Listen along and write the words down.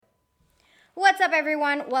What's up,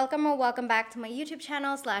 everyone? Welcome or welcome back to my YouTube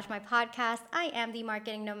channel / my podcast. I am the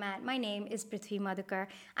marketing nomad. My name is Prithvi Madhukar.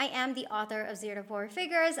 I am the author of 0 to 4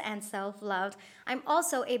 Figures and Self-Love. I'm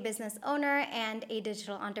also a business owner and a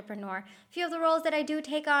digital entrepreneur. Few of the roles that I do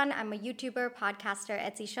take on, I'm a YouTuber, podcaster,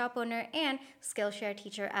 Etsy shop owner, and Skillshare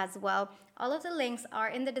teacher as well. All of the links are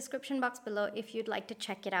in the description box below if you'd like to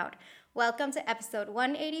check it out. Welcome to episode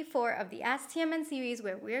 184 of the Ask TMN series,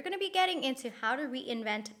 where we're going to be getting into how to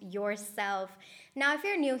reinvent yourself. Now, if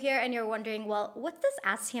you're new here and you're wondering, well, what's this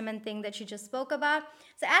Ask TMN thing that you just spoke about?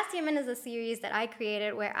 So Ask TMN is a series that I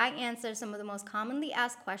created where I answer some of the most commonly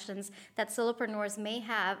asked questions that solopreneurs may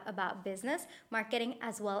have about business, marketing,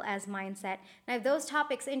 as well as mindset. Now, if those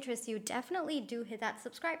topics interest you, definitely do hit that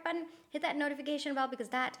subscribe button, hit that notification bell, because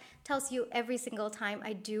that tells you every single time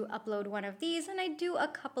I do upload one of these, and I do a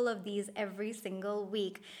couple of these every single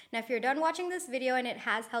week. Now, if you're done watching this video and it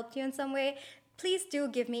has helped you in some way, please do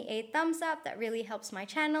give me a thumbs up. That really helps my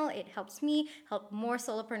channel. It helps me help more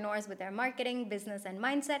solopreneurs with their marketing, business, and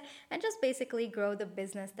mindset, and just basically grow the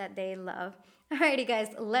business that they love. Alrighty, guys,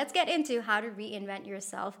 let's get into how to reinvent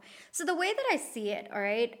yourself. So the way that I see it, all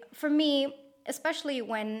right, for me, especially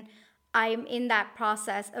when I'm in that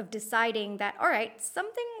process of deciding that, all right,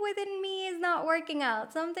 something within me is not working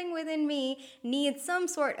out. Something within me needs some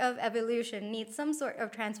sort of evolution, needs some sort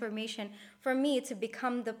of transformation for me to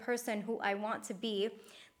become the person who I want to be.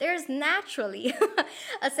 There's naturally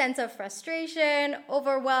a sense of frustration,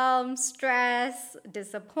 overwhelm, stress,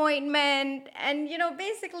 disappointment, and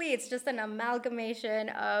basically it's just an amalgamation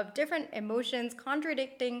of different emotions,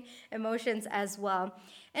 contradicting emotions as well.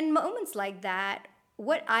 And moments like that,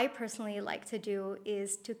 what I personally like to do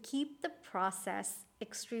is to keep the process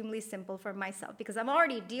extremely simple for myself, because I'm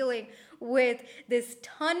already dealing with this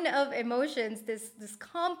ton of emotions, this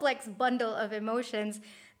complex bundle of emotions,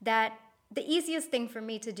 that the easiest thing for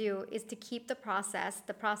me to do is to keep the process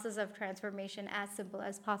of transformation, as simple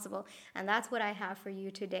as possible. And that's what I have for you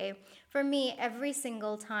today. For me, every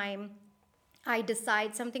single time I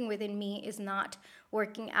decide something within me is not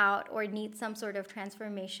working out or needs some sort of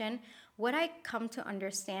transformation, what I come to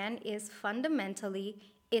understand is fundamentally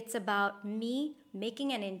it's about me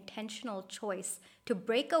making an intentional choice to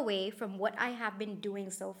break away from what I have been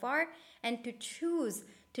doing so far and to choose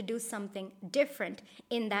to do something different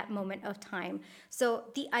in that moment of time. So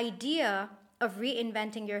the idea of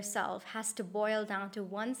reinventing yourself has to boil down to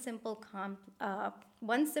one simple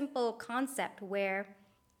concept, where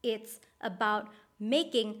it's about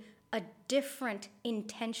making a different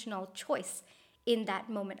intentional choice in that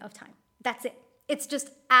moment of time. That's it. It's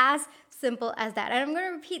just as simple as that. And I'm going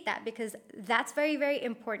to repeat that because that's very, very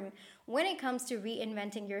important when it comes to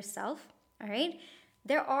reinventing yourself, all right?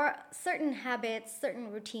 There are certain habits,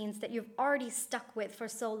 certain routines that you've already stuck with for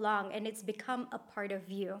so long, and it's become a part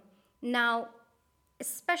of you. Now,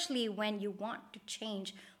 especially when you want to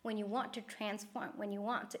change, when you want to transform, when you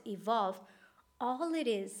want to evolve, all it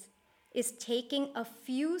is taking a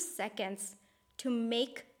few seconds to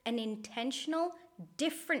make an intentional,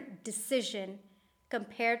 different decision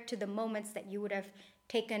compared to the moments that you would have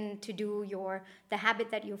taken to do the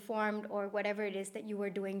habit that you formed or whatever it is that you were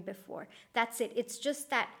doing before. That's it. It's just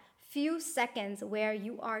that few seconds where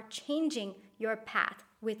you are changing your path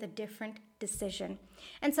with a different decision.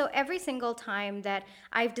 And so every single time that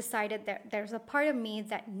I've decided that there's a part of me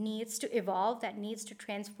that needs to evolve, that needs to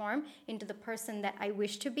transform into the person that I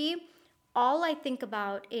wish to be, all I think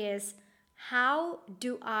about is, how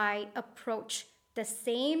do I approach the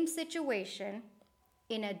same situation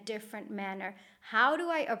in a different manner? How do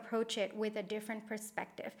I approach it with a different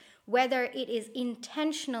perspective? Whether it is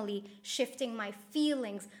intentionally shifting my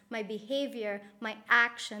feelings, my behavior, my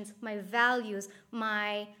actions, my values,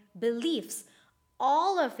 my beliefs,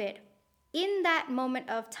 all of it, in that moment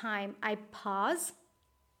of time, I pause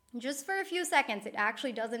just for a few seconds. It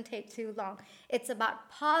actually doesn't take too long. It's about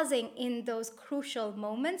pausing in those crucial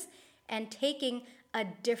moments and taking a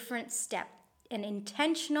different step, an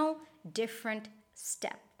intentional, different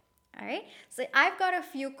step. All right. So I've got a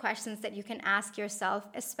few questions that you can ask yourself,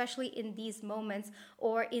 especially in these moments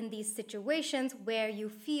or in these situations where you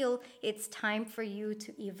feel it's time for you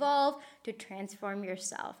to evolve, to transform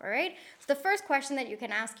yourself. All right. So the first question that you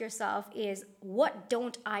can ask yourself is, what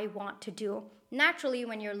don't I want to do? Naturally,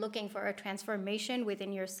 when you're looking for a transformation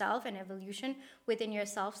within yourself, an evolution within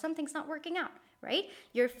yourself, something's not working out, right?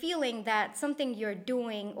 You're feeling that something you're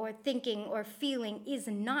doing or thinking or feeling is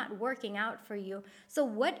not working out for you. So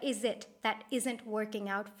what is it that isn't working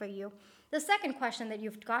out for you? The second question that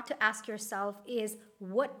you've got to ask yourself is,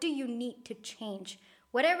 what do you need to change?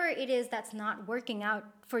 Whatever it is that's not working out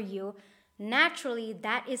for you, naturally,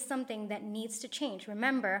 that is something that needs to change.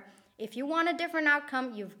 Remember, If you want a different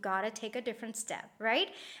outcome, you've got to take a different step, right?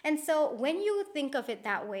 And so when you think of it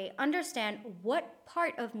that way, understand what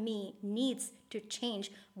part of me needs to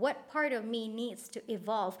change, what part of me needs to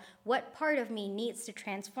evolve, what part of me needs to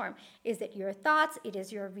transform. Is it your thoughts? It is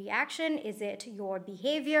your reaction? Is it your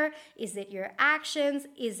behavior? Is it your actions?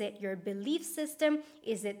 Is it your belief system?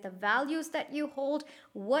 Is it the values that you hold?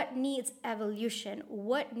 What needs evolution?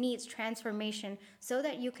 What needs transformation so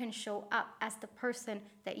that you can show up as the person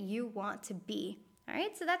that you want to be? All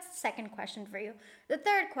right, so that's the second question for you. The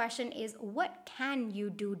third question is, what can you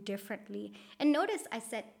do differently? And notice I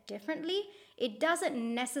said differently. It doesn't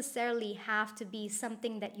necessarily have to be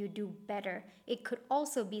something that you do better. It could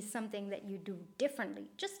also be something that you do differently.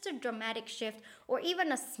 Just a dramatic shift or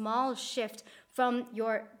even a small shift from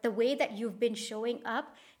the way that you've been showing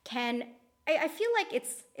up can, I feel like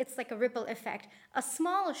it's like a ripple effect. A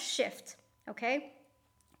small shift, okay,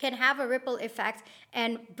 can have a ripple effect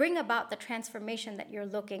and bring about the transformation that you're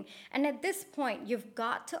looking. And at this point, you've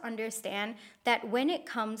got to understand that when it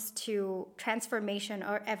comes to transformation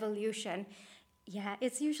or evolution,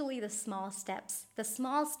 it's usually the small steps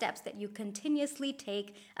that you continuously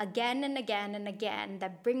take again and again and again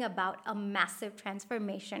that bring about a massive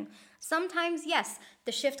transformation. Sometimes, yes,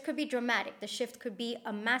 the shift could be dramatic. The shift could be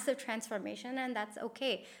a massive transformation, and that's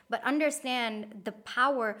okay. But understand the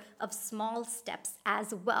power of small steps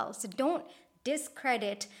as well. So don't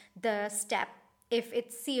discredit the step if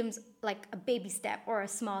it seems like a baby step or a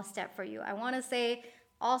small step for you. I want to say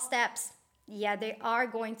all steps, they are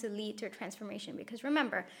going to lead to a transformation, because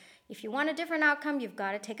remember, if you want a different outcome, you've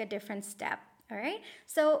got to take a different step, all right?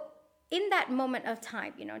 So in that moment of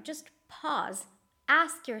time, just pause,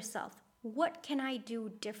 ask yourself, what can I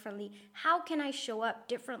do differently? How can I show up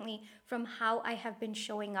differently from how I have been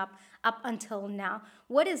showing up until now?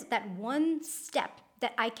 What is that one step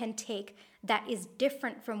that I can take that is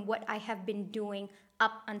different from what I have been doing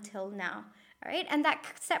up until now? All right, and that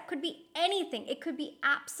step could be anything. It could be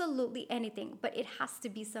absolutely anything, but it has to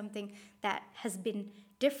be something that has been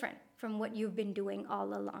different from what you've been doing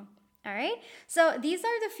all along. All right, so these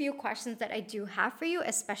are the few questions that I do have for you,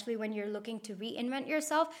 especially when you're looking to reinvent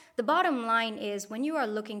yourself. The bottom line is, when you are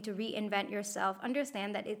looking to reinvent yourself,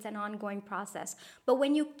 understand that it's an ongoing process. But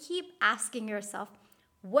when you keep asking yourself,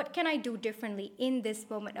 what can I do differently in this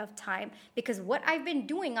moment of time? Because what I've been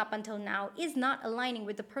doing up until now is not aligning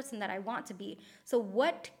with the person that I want to be. So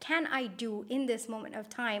what can I do in this moment of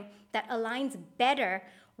time that aligns better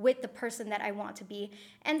with the person that I want to be?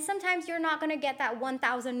 And sometimes you're not going to get that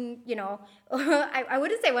 1,000, I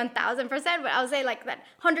wouldn't say 1,000%, but I would say like that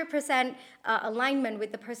 100% alignment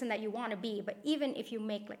with the person that you want to be. But even if you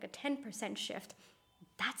make like a 10% shift,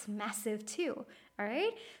 that's massive too, all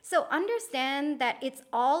right? So understand that it's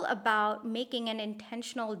all about making an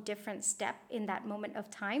intentional different step in that moment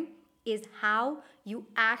of time is how you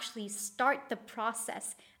actually start the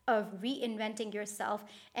process of reinventing yourself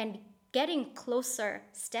and getting closer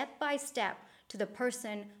step by step to the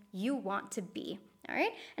person you want to be, all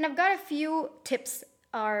right? And I've got a few tips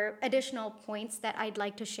or additional points that I'd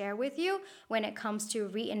like to share with you when it comes to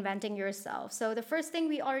reinventing yourself. So the first thing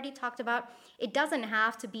we already talked about, it doesn't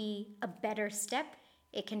have to be a better step.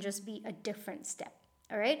 It can just be a different step,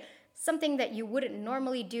 all right? Something that you wouldn't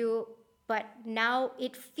normally do, but now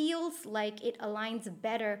it feels like it aligns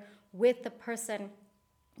better with the person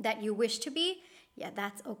that you wish to be.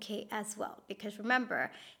 That's okay as well. Because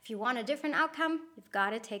remember, if you want a different outcome, you've got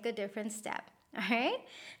to take a different step. All right.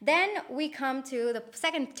 Then we come to the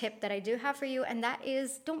second tip that I do have for you, and that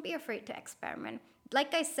is, don't be afraid to experiment.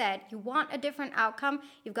 Like I said, you want a different outcome,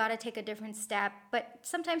 you've got to take a different step, but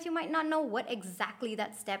sometimes you might not know what exactly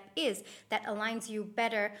that step is that aligns you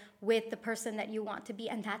better with the person that you want to be,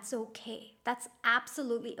 and that's okay. That's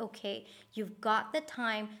absolutely okay. You've got the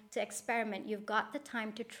time to experiment. You've got the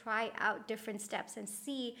time to try out different steps and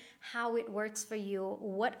see how it works for you,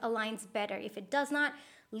 what aligns better. If it does not,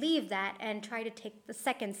 leave that and try to take the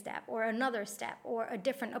second step or another step or a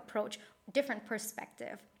different approach, different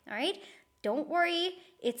perspective, all right? Don't worry,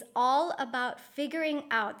 it's all about figuring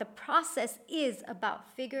out, the process is about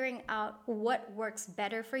figuring out what works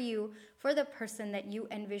better for you, for the person that you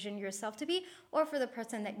envision yourself to be, or for the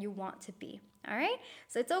person that you want to be, all right?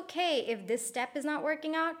 So it's okay if this step is not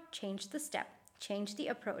working out, change the step, change the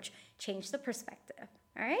approach, change the perspective,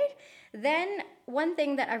 all right? Then one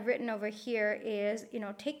thing that I've written over here is,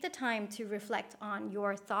 take the time to reflect on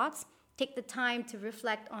your thoughts. Take the time to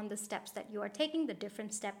reflect on the steps that you are taking, the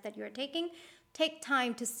different step that you're taking. Take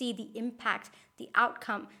time to see the impact, the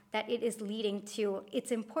outcome that it is leading to.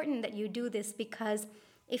 It's important that you do this because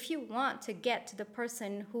if you want to get to the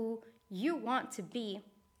person who you want to be,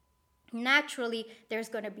 naturally there's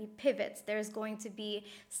going to be pivots, there's going to be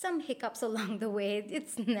some hiccups along the way.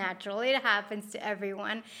 It's natural, it happens to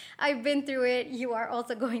everyone. I've been through it, you are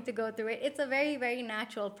also going to go through it. It's a very, very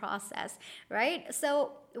natural process, right?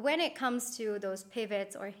 So when it comes to those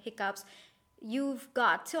pivots or hiccups, you've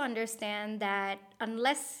got to understand that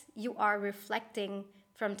unless you are reflecting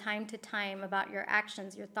from time to time about your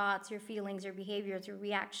actions, your thoughts, your feelings, your behaviors, your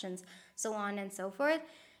reactions, so on and so forth,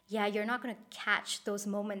 yeah, you're not going to catch those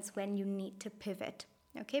moments when you need to pivot,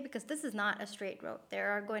 okay? Because this is not a straight road.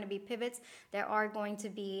 There are going to be pivots. There are going to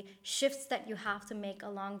be shifts that you have to make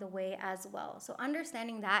along the way as well. So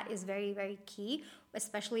understanding that is very, very key,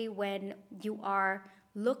 especially when you are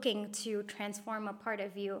looking to transform a part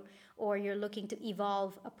of you, or you're looking to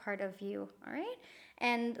evolve a part of you, all right?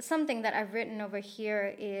 And something that I've written over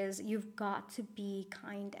here is you've got to be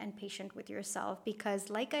kind and patient with yourself, because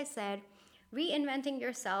like I said, reinventing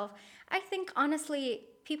yourself, I think honestly,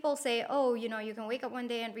 people say, oh, you know, you can wake up one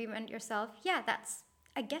day and reinvent yourself. Yeah,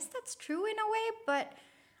 I guess that's true in a way, but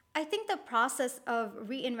I think the process of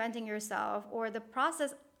reinventing yourself, or the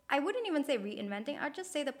process, I wouldn't even say reinventing, I'd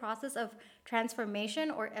just say the process of transformation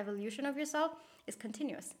or evolution of yourself is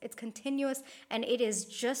continuous. It's continuous, and it is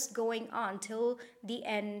just going on till the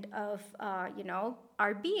end of,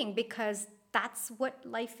 our being, because that's what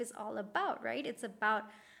life is all about, right? It's about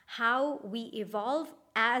how we evolve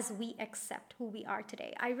as we accept who we are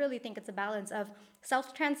today. I really think it's a balance of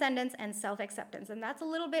self-transcendence and self-acceptance. And that's a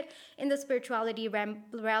little bit in the spirituality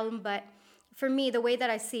realm, but for me, the way that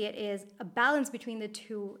I see it is a balance between the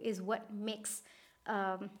two is what makes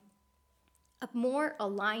a more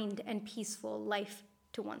aligned and peaceful life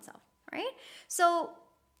to oneself, right? So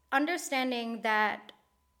understanding that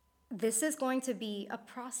this is going to be a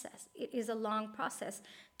process. It is a long process.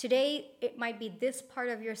 Today, it might be this part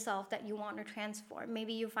of yourself that you want to transform.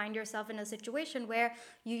 Maybe you find yourself in a situation where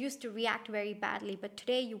you used to react very badly, but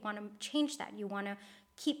today you want to change that. You want to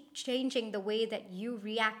keep changing the way that you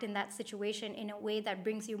react in that situation in a way that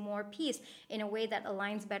brings you more peace, in a way that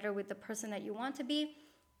aligns better with the person that you want to be.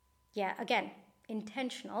 Yeah, again, an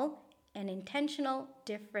intentional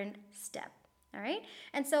different step. All right?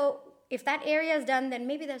 And so if that area is done, then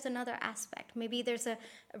maybe there's another aspect. Maybe there's a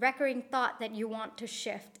recurring thought that you want to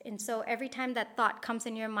shift. And so every time that thought comes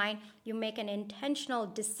in your mind, you make an intentional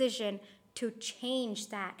decision to change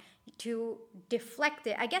that, to deflect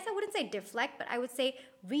it. I guess I wouldn't say deflect, but I would say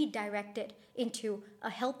redirect it into a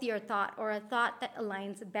healthier thought, or a thought that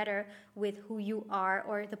aligns better with who you are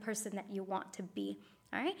or the person that you want to be.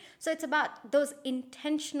 All right? So it's about those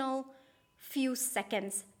intentional few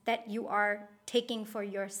seconds that you are taking for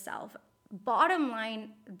yourself. Bottom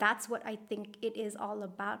line, that's what I think it is all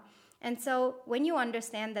about. And so when you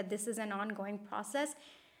understand that this is an ongoing process,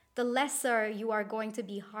 the lesser you are going to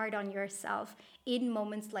be hard on yourself in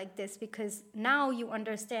moments like this, because now you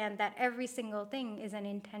understand that every single thing is an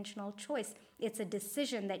intentional choice. It's a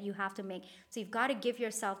decision that you have to make. So you've got to give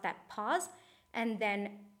yourself that pause and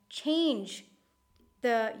then change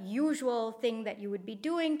the usual thing that you would be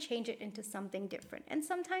doing, change it into something different. And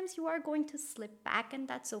sometimes you are going to slip back, and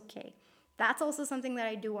that's okay. That's also something that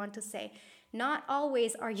I do want to say. Not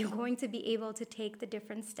always are you going to be able to take the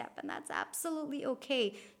different step, and that's absolutely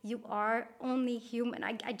okay. You are only human.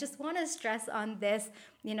 I just want to stress on this.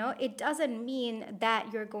 You know, it doesn't mean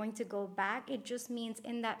that you're going to go back. It just means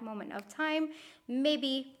in that moment of time,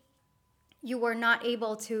 maybe you were not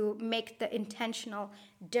able to make the intentional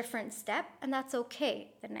different step, and that's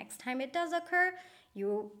okay. The next time it does occur,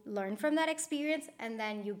 you learn from that experience, and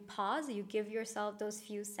then you pause, you give yourself those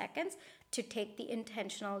few seconds to take the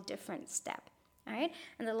intentional different step. All right?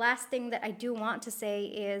 And the last thing that I do want to say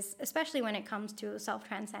is, especially when it comes to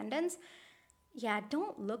self-transcendence, yeah,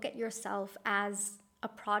 don't look at yourself as a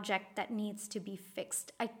project that needs to be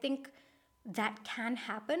fixed. I think that can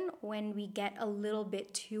happen when we get a little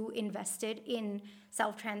bit too invested in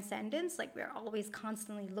self-transcendence, like we're always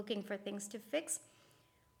constantly looking for things to fix.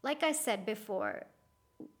 Like I said before,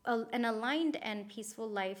 an aligned and peaceful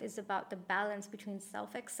life is about the balance between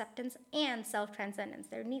self-acceptance and self-transcendence.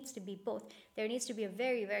 There needs to be both. There needs to be a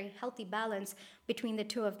very, very healthy balance between the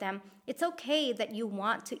two of them. It's okay that you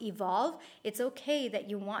want to evolve. It's okay that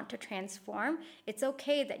you want to transform. It's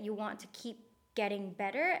okay that you want to keep getting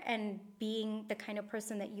better and being the kind of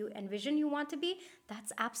person that you envision you want to be.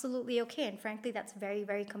 That's absolutely okay. And frankly, that's very,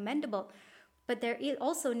 very commendable. But there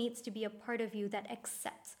also needs to be a part of you that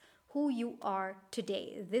accepts who you are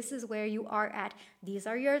today. This is where you are at. These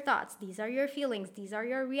are your thoughts. These are your feelings. These are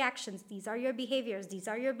your reactions. These are your behaviors. These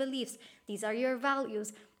are your beliefs. These are your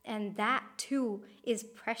values. And that too is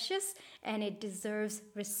precious, and it deserves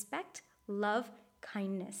respect, love,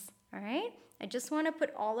 kindness. All right? I just want to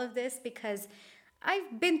put all of this because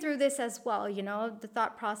I've been through this as well, the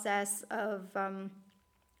thought process of,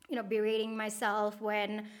 berating myself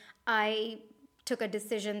when I took a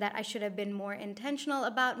decision that I should have been more intentional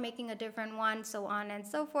about making a different one, so on and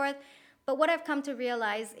so forth. But what I've come to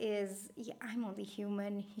realize is, yeah, I'm only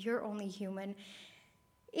human. You're only human.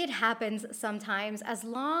 It happens sometimes, as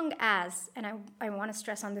long as, and I want to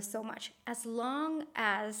stress on this so much, as long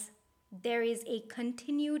as there is a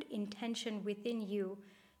continued intention within you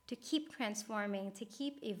to keep transforming, to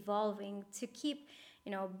keep evolving, to keep,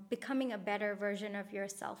 becoming a better version of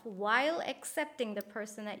yourself while accepting the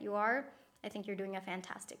person that you are, I think you're doing a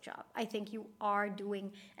fantastic job. I think you are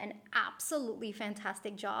doing an absolutely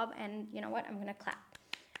fantastic job. And you know what? I'm going to clap.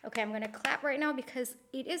 Okay, I'm going to clap right now because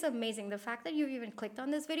it is amazing. The fact that you've even clicked on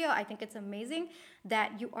this video, I think it's amazing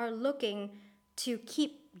that you are looking to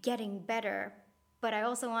keep getting better. But I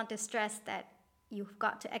also want to stress that you've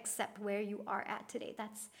got to accept where you are at today.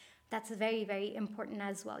 That's very, very important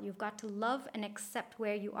as well. You've got to love and accept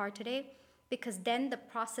where you are today, because then the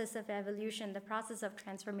process of evolution, the process of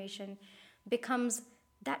transformation becomes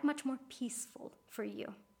that much more peaceful for you.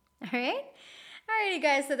 All right? Alrighty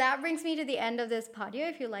guys, so that brings me to the end of this audio.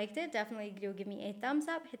 If you liked it, definitely do give me a thumbs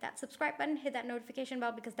up, hit that subscribe button, hit that notification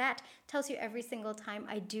bell, because that tells you every single time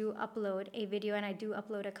I do upload a video, and I do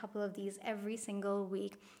upload a couple of these every single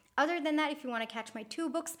week. Other than that, if you want to catch my 2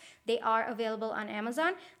 books, they are available on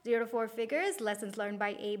Amazon. 0 to 4 Figures, Lessons Learned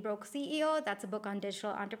by a Broke CEO. That's a book on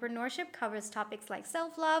digital entrepreneurship, covers topics like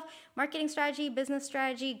self-love, marketing strategy, business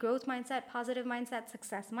strategy, growth mindset, positive mindset,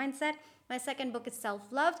 success mindset. My second book is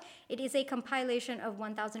Self-Loved. It is a compilation of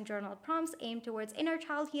 1,000 journal prompts aimed towards inner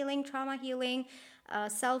child healing, trauma healing,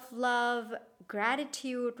 self-love,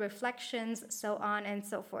 gratitude, reflections, so on and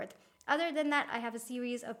so forth. Other than that, I have a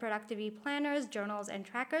series of productivity planners, journals, and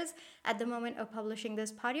trackers. At the moment of publishing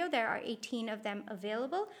this audio, there are 18 of them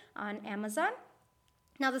available on Amazon.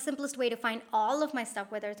 Now, the simplest way to find all of my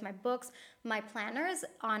stuff, whether it's my books, my planners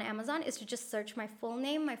on Amazon, is to just search my full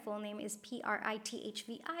name. My full name is Prithvi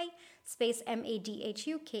space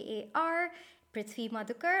Madhukar, Prithvi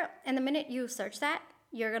Madhukar. And the minute you search that,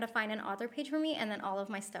 you're going to find an author page for me, and then all of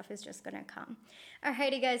my stuff is just going to come.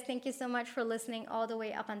 Alrighty guys, thank you so much for listening all the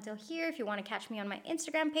way up until here. If you want to catch me on my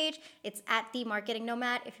Instagram page, it's at The Marketing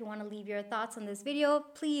Nomad. If you want to leave your thoughts on this video,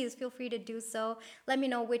 please feel free to do so. Let me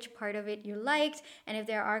know which part of it you liked, and if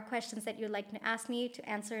there are questions that you'd like to ask me to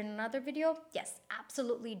answer in another video, yes,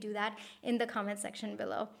 absolutely do that in the comment section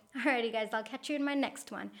below. Alrighty guys, I'll catch you in my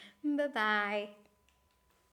next one. Bye-bye.